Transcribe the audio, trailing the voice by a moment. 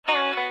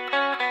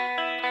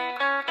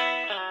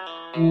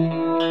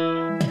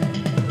You're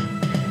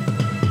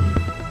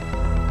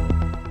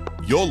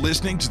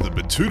listening to the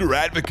Betoota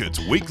Advocate's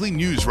weekly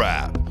news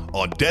wrap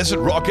on Desert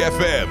Rock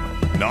FM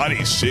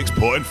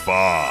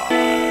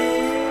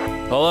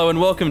 96.5. Hello and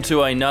welcome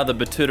to another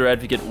Betoota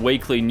Advocate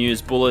weekly news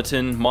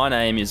bulletin. My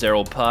name is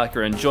Errol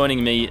Parker and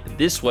joining me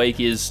this week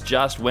is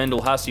just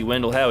Wendell. Hussey.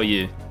 Wendell, how are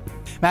you?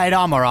 Mate,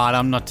 I'm alright.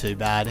 I'm not too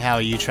bad. How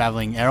are you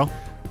travelling, Errol?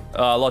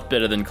 A lot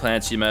better than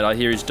Clancy, mate. I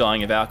hear he's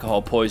dying of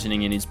alcohol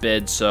poisoning in his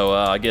bed, so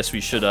I guess we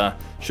should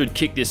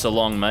kick this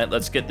along, mate.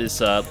 Let's get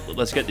this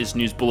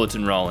news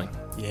bulletin rolling.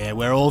 Yeah,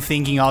 we're all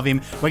thinking of him.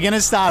 We're going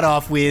to start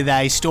off with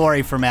a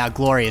story from our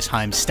glorious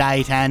home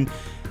state, and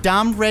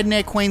dumb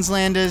redneck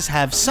Queenslanders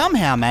have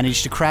somehow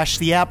managed to crash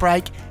the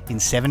outbreak in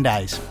 7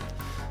 days.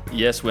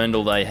 Yes,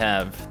 Wendell, they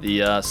have.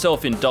 The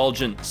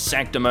self-indulgent,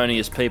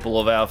 sanctimonious people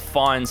of our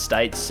fine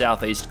state's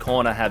southeast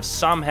corner have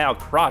somehow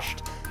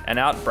crushed an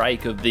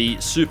outbreak of the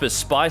super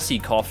spicy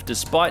cough,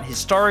 despite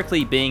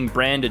historically being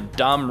branded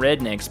dumb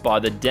rednecks by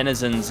the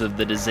denizens of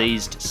the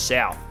diseased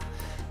south.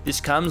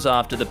 This comes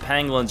after the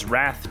Pangolins'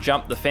 wrath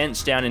jumped the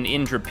fence down in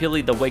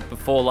Indooroopilly the week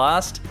before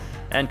last,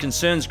 and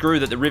concerns grew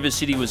that the River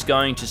City was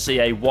going to see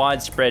a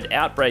widespread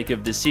outbreak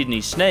of the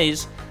Sydney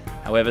sneeze.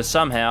 However,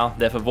 somehow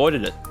they've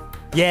avoided it.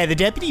 Yeah, the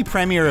Deputy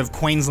Premier of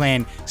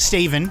Queensland,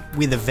 Stephen,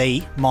 with a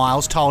V,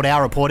 Miles, told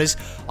our reporters,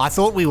 "I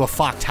thought we were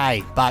fucked,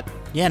 hey, but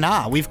yeah,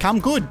 nah, we've come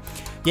good."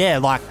 Yeah,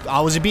 like, I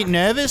was a bit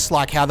nervous,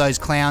 like how those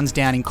clowns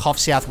down in Cough,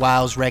 South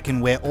Wales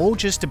reckon we're all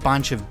just a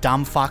bunch of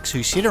dumb fucks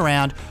who sit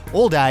around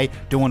all day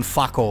doing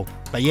fuck all.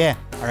 But yeah,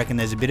 I reckon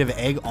there's a bit of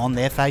egg on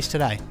their face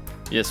today.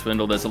 Yes,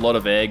 Wendell, there's a lot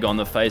of egg on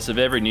the face of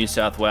every New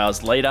South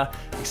Wales leader,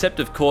 except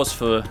of course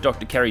for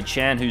Dr. Kerry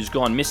Chan, who's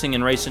gone missing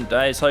in recent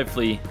days.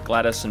 Hopefully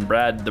Gladys and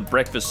Brad, the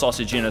breakfast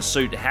sausage in a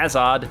suit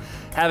Hazard,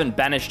 haven't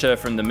banished her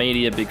from the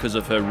media because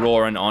of her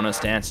raw and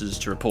honest answers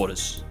to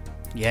reporters.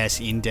 Yes,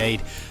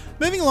 indeed.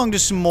 Moving along to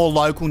some more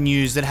local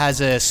news that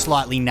has a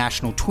slightly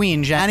national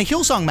twinge, and a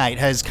Hillsong mate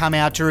has come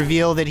out to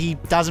reveal that he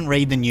doesn't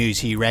read the news,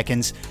 he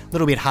reckons. A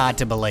little bit hard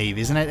to believe,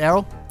 isn't it,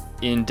 Errol?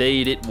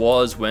 Indeed it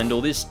was,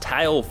 Wendell. This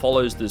tale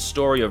follows the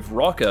story of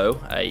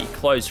Rocco, a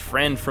close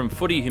friend from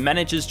footy who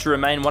manages to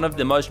remain one of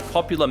the most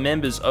popular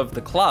members of the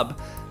club,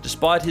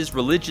 despite his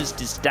religious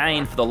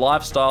disdain for the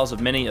lifestyles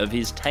of many of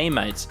his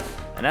teammates.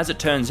 And as it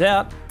turns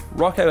out,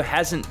 Rocco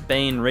hasn't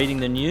been reading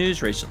the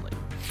news recently.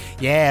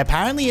 Yeah,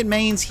 apparently it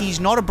means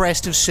he's not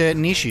abreast of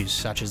certain issues,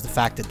 such as the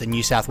fact that the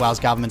New South Wales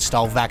government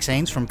stole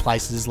vaccines from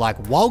places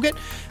like Walgett,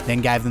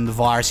 then gave them the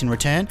virus in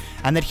return,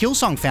 and that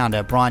Hillsong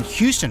founder Brian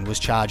Houston was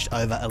charged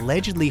over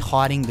allegedly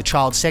hiding the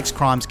child sex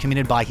crimes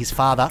committed by his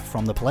father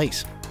from the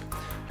police.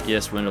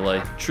 Yes, Wendell,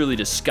 a truly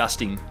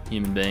disgusting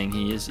human being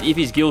he is, if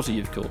he's guilty,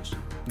 of course.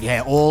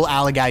 Yeah, all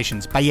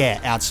allegations. But yeah,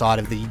 outside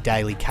of the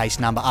daily case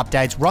number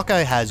updates,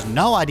 Rocco has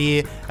no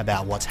idea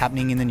about what's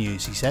happening in the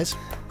news, he says.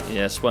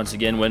 Yes, once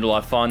again, Wendell,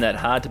 I find that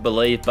hard to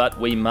believe, but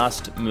we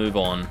must move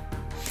on.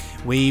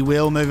 We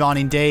will move on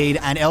indeed,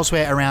 and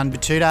elsewhere around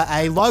Betoota,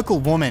 a local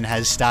woman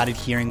has started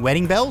hearing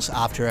wedding bells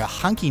after a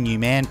hunky new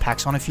man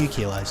packs on a few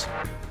kilos.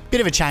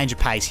 Bit of a change of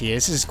pace here.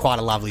 This is quite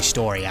a lovely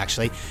story,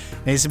 actually.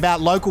 It's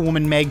about local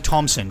woman Meg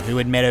Thompson, who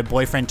had met her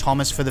boyfriend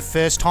Thomas for the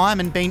first time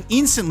and been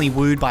instantly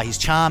wooed by his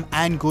charm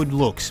and good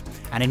looks.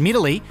 And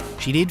admittedly,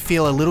 she did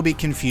feel a little bit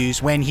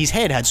confused when his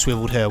head had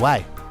swiveled her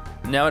way.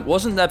 Now, it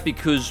wasn't that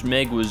because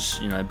Meg was,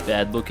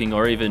 bad looking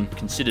or even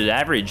considered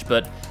average,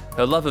 but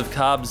her love of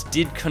carbs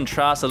did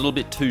contrast a little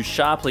bit too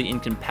sharply in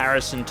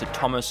comparison to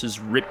Thomas's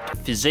ripped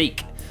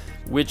physique,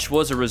 which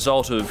was a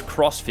result of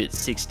CrossFit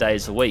 6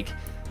 days a week.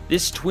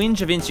 This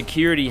twinge of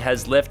insecurity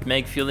has left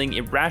Meg feeling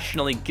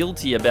irrationally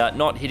guilty about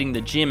not hitting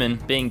the gym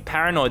and being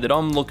paranoid that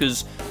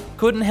onlookers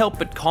couldn't help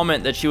but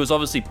comment that she was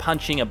obviously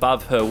punching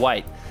above her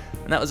weight.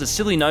 And that was a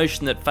silly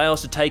notion that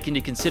fails to take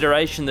into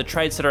consideration the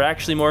traits that are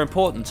actually more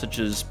important, such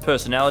as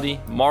personality,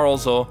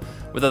 morals, or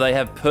whether they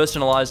have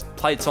personalised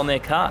plates on their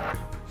car.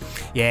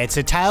 Yeah, it's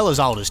a tale as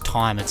old as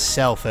time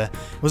itself. It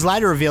was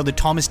later revealed that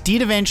Thomas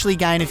did eventually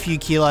gain a few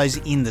kilos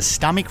in the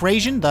stomach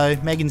region, though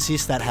Meg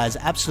insists that has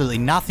absolutely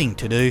nothing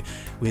to do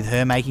with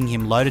her making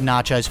him loaded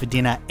nachos for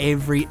dinner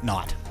every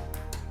night.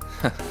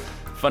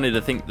 Funny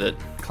to think that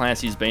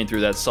Clancy's been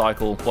through that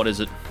cycle, 4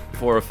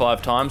 or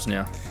 5 times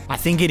now? I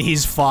think it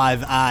is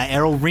 5.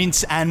 Errol,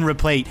 rinse and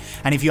repeat.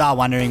 And if you are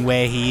wondering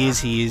where he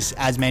is,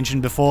 as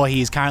mentioned before, he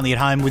is currently at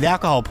home with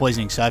alcohol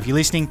poisoning. So if you're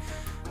listening,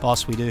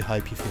 boss, we do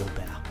hope you feel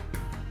better.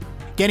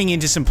 Getting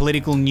into some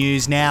political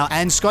news now,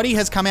 and Scotty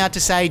has come out to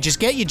say, just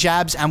get your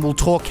jabs and we'll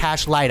talk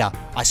cash later.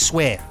 I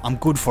swear, I'm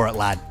good for it,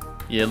 lad.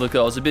 Yeah, look,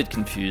 I was a bit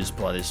confused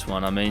by this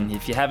one. I mean,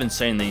 if you haven't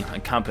seen the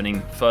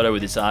accompanying photo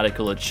with this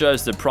article, it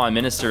shows the Prime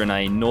Minister in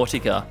a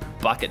Nautica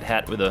bucket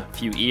hat with a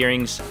few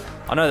earrings.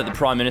 I know that the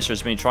Prime Minister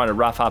has been trying to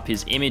rough up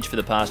his image for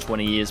the past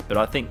 20 years, but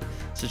I think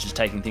this is just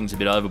taking things a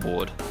bit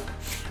overboard.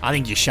 I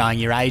think you're showing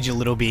your age a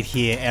little bit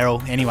here,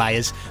 Errol. Anyway,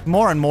 as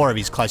more and more of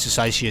his close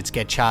associates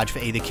get charged for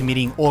either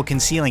committing or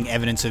concealing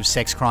evidence of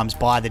sex crimes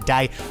by the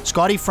day,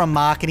 Scotty from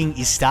marketing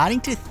is starting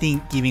to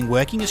think giving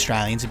working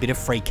Australians a bit of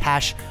free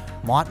cash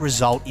might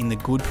result in the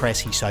good press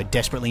he so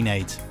desperately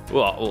needs.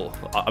 Well,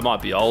 I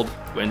might be old,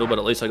 Wendell, but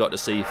at least I got to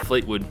see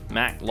Fleetwood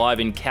Mac live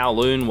in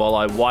Kowloon while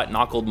I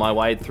white-knuckled my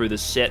way through the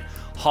set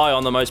high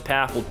on the most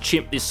powerful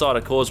chimp this side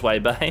of Causeway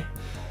Bay.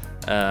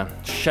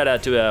 Shout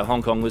out to our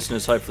Hong Kong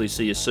listeners. Hopefully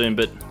see you soon.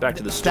 But back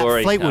to the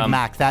story. That Fleetwood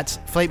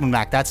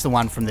Mac, that's the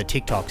one from the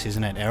TikToks,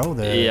 isn't it, Errol?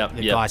 The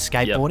guy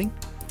skateboarding?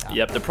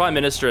 Yep. The Prime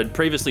Minister had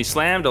previously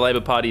slammed a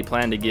Labor Party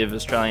plan to give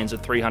Australians a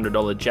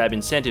 $300 jab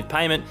incentive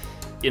payment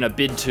in a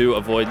bid to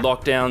avoid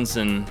lockdowns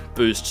and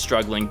boost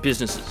struggling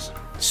businesses.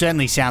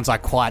 Certainly sounds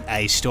like quite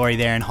a story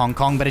there in Hong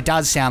Kong, but it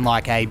does sound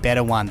like a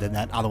better one than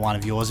that other one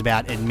of yours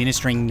about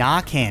administering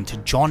Narcan to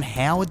John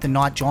Howard the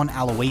night John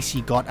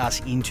Aloisi got us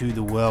into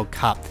the World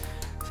Cup.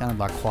 Sounded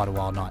like quite a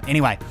wild night.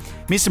 Anyway,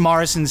 Mr.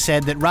 Morrison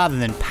said that rather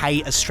than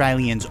pay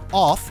Australians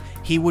off,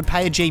 he would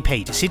pay a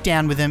GP to sit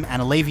down with them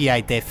and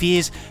alleviate their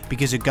fears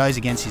because it goes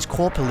against his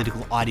core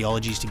political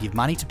ideologies to give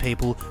money to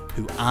people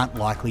who aren't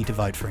likely to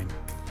vote for him.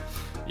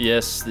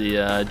 Yes, the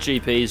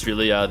GPs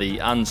really are the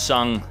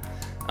unsung,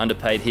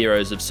 underpaid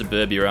heroes of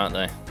suburbia, aren't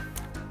they?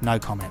 No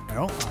comment,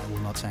 Errol. I will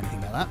not say anything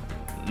about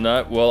that.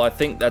 No, well, I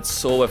think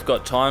that's all we've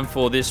got time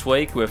for this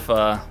week. We've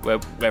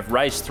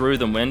raced through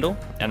them, Wendell.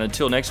 And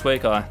until next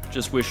week, I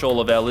just wish all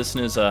of our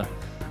listeners a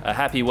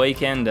happy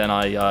weekend, and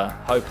I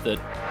hope that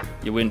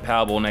you win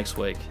Powerball next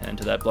week. And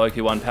to that bloke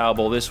who won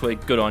Powerball this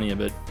week, good on you,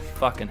 but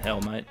fucking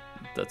hell, mate.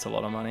 That's a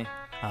lot of money.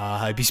 I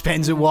hope he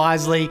spends it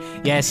wisely.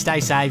 Yeah,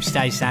 stay safe,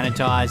 stay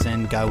sanitised,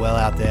 and go well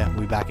out there.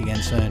 We'll be back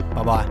again soon.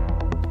 Bye-bye.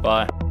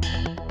 Bye.